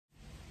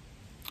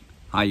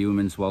Hi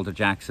humans, Walter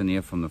Jackson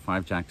here from the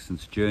Five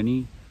Jacksons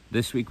Journey.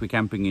 This week we're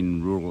camping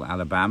in rural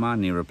Alabama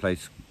near a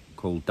place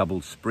called Double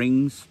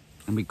Springs.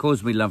 And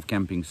because we love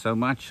camping so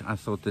much, I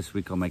thought this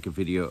week I'll make a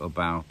video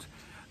about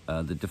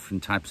the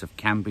different types of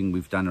camping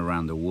we've done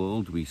around the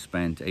world. We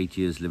spent 8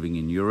 years living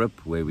in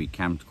Europe where we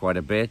camped quite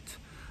a bit,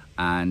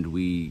 and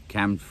we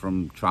camped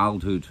from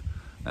childhood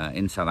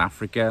in South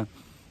Africa.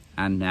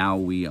 And now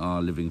we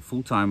are living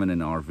full-time in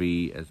an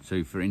RV. So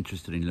if you're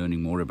interested in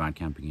learning more about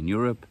camping in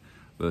Europe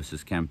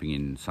versus camping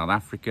in South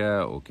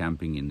Africa or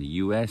camping in the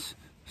US,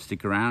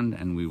 stick around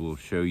and we will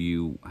show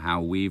you how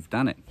we've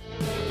done it.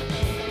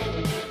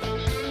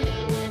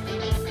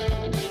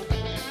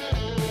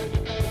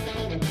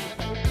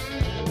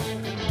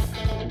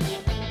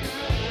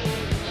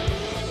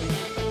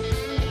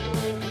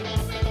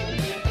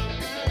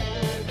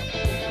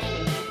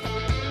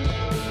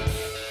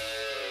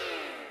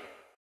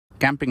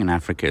 Camping in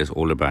Africa is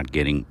all about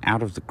getting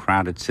out of the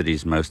crowded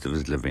cities most of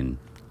us live in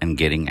and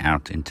getting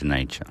out into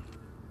nature.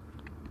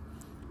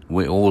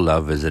 We all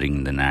love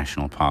visiting the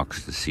national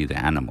parks to see the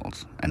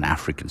animals. An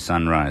African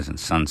sunrise and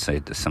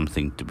sunset is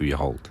something to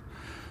behold.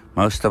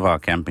 Most of our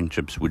camping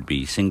trips would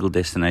be single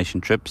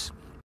destination trips.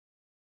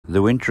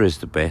 The winter is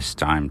the best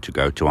time to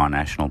go to our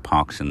national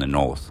parks in the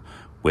north,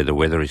 where the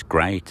weather is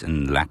great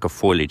and lack of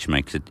foliage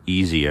makes it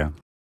easier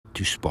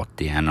to spot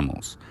the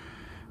animals.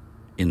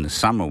 In the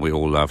summer, we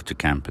all love to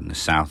camp in the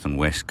south and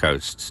west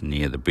coasts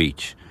near the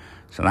beach.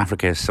 South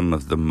Africa has some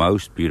of the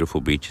most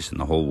beautiful beaches in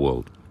the whole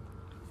world.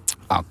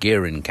 Our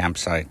gear and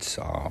campsites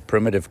are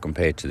primitive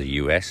compared to the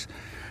US.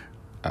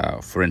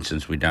 For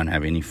instance, we don't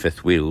have any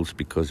fifth wheels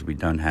because we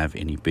don't have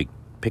any big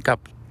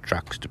pickup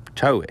trucks to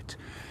tow it.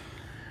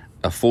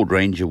 A Ford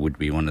Ranger would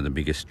be one of the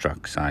biggest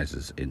truck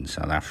sizes in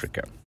South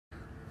Africa.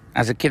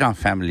 As a kid, our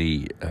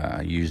family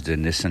used a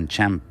Nissan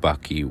Champ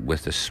Bucky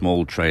with a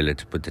small trailer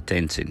to put the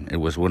tents in. It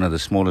was one of the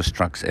smallest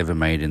trucks ever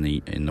made in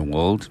the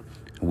world.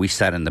 We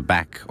sat in the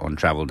back on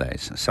travel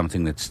days,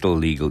 something that's still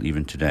legal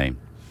even today.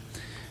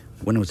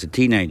 When I was a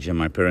teenager,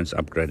 my parents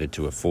upgraded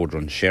to a Ford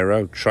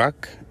Ranchero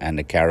truck and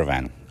a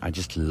caravan. I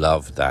just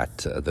loved that,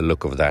 the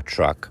look of that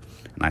truck.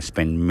 And I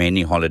spent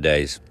many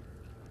holidays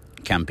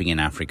camping in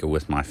Africa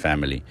with my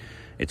family.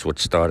 It's what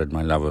started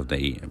my love of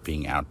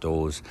being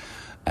outdoors,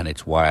 and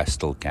it's why I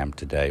still camp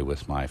today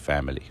with my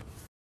family.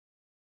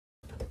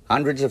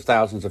 Hundreds of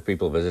thousands of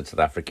people visit South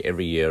Africa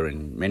every year,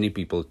 and many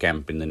people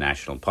camp in the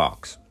national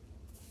parks.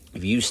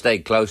 If you stay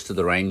close to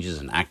the ranges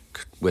and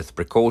act with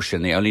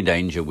precaution, the only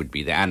danger would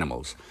be the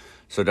animals.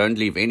 So don't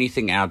leave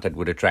anything out that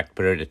would attract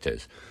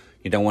predators.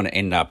 You don't want to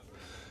end up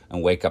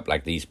and wake up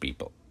like these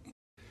people.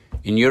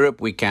 In Europe,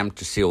 we camp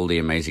to see all the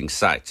amazing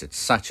sights. It's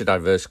such a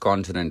diverse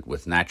continent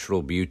with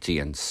natural beauty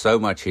and so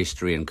much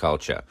history and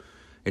culture.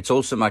 It's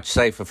also much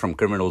safer from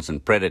criminals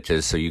and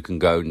predators, so you can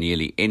go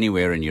nearly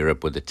anywhere in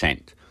Europe with a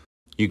tent.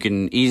 You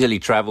can easily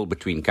travel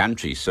between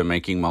countries, so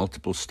making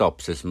multiple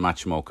stops is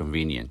much more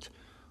convenient.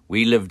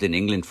 We lived in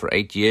England for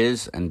 8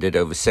 years and did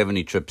over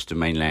 70 trips to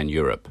mainland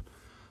Europe.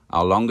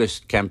 Our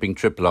longest camping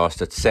trip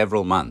lasted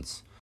several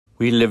months.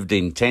 We lived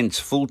in tents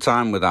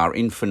full-time with our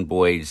infant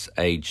boys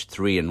aged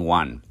 3 and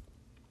 1.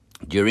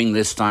 During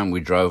this time,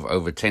 we drove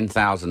over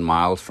 10,000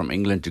 miles from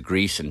England to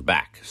Greece and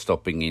back,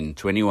 stopping in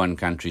 21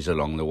 countries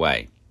along the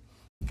way.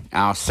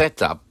 Our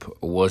setup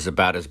was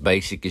about as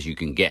basic as you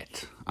can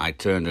get. I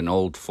turned an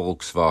old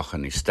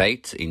Volkswagen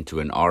Estate into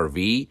an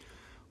RV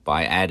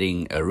by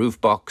adding a roof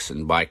box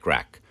and bike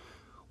rack.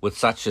 With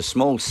such a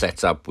small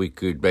setup, we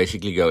could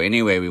basically go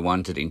anywhere we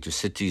wanted into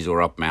cities or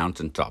up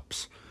mountain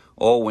tops.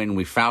 Or when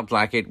we felt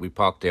like it, we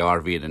parked the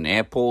RV at an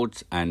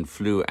airport and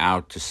flew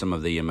out to some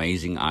of the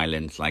amazing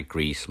islands like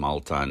Greece,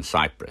 Malta, and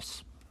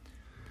Cyprus.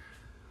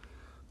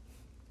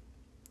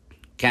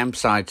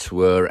 Campsites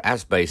were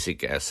as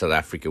basic as South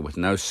Africa with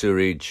no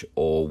sewage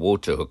or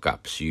water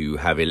hookups. You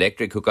have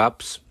electric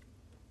hookups,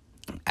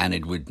 and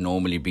it would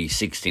normally be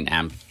 16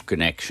 amp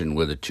connection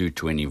with a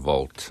 220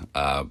 volt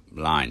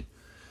line.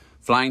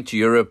 Flying to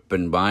Europe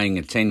and buying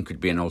a tent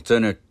could be an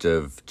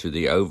alternative to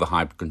the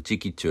overhyped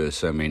Contiki tour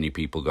so many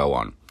people go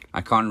on. I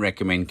can't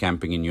recommend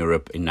camping in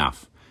Europe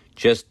enough.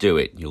 Just do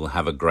it. You'll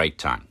have a great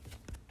time.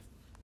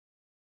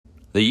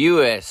 The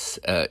US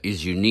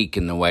is unique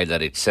in the way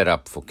that it's set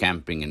up for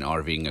camping and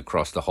RVing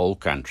across the whole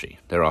country.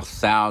 There are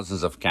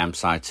thousands of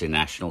campsites in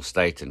national,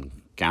 state, and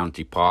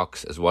county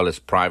parks, as well as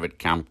private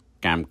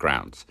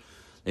campgrounds.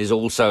 There's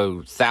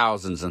also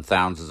thousands and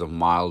thousands of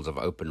miles of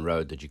open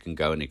road that you can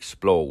go and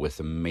explore with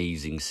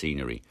amazing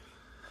scenery.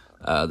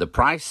 The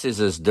price is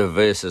as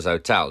diverse as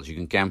hotels. You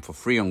can camp for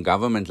free on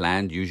government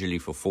land, usually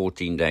for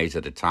 14 days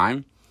at a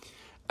time.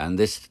 And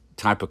this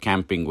type of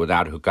camping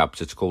without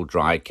hookups, it's called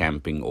dry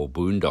camping or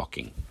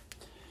boondocking.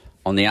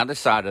 On the other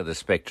side of the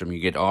spectrum,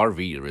 you get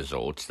RV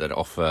resorts that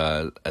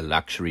offer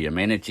luxury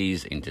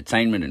amenities,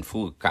 entertainment, and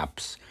full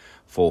hookups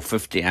for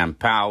 50 amp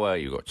power.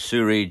 You've got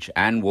sewage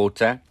and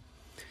water.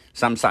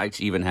 Some sites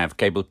even have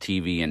cable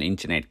TV and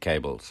internet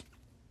cables.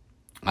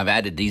 I've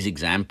added these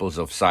examples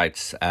of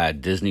sites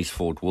at Disney's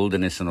Fort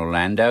Wilderness in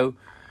Orlando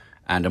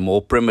and a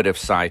more primitive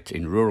site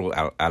in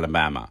rural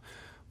Alabama.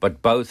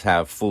 but both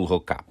have full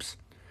hookups.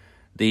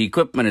 The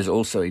equipment is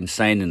also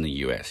insane in the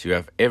US. You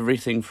have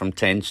everything from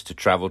tents to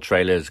travel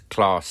trailers,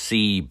 Class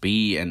C,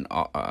 B, and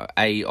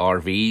A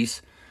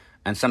RVs,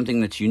 and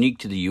something that's unique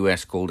to the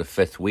US called a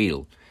fifth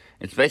wheel.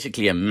 It's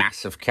basically a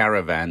massive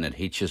caravan that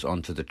hitches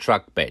onto the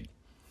truck bed.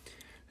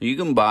 You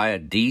can buy a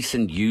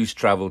decent used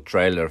travel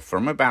trailer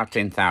from about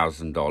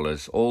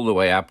 $10,000 all the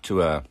way up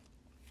to a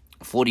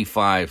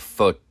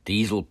 45-foot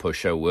diesel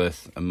pusher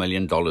worth $1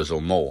 million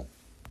or more.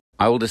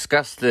 I will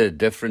discuss the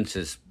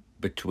differences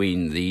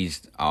between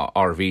these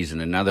RVs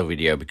in another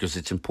video because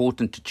it's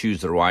important to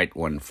choose the right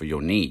one for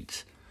your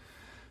needs.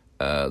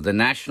 The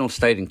national,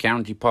 state, and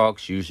county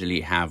parks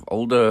usually have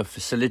older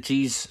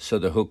facilities, so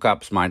the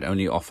hookups might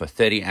only offer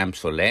 30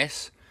 amps or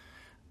less.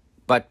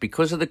 But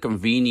because of the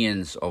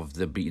convenience of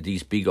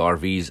these big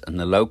RVs and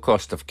the low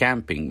cost of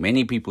camping,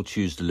 many people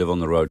choose to live on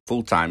the road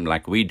full-time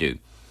like we do.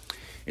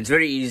 It's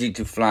very easy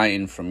to fly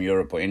in from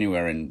Europe or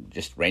anywhere and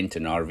just rent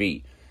an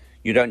RV.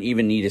 You don't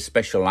even need a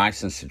special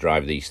license to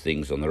drive these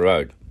things on the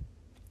road.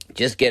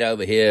 Just get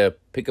over here,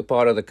 pick a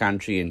part of the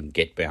country, and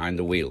get behind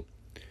the wheel.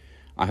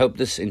 I hope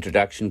this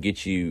introduction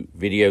gets you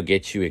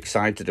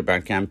excited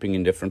about camping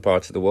in different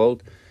parts of the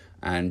world.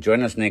 And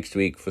join us next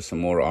week for some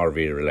more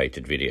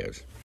RV-related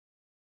videos.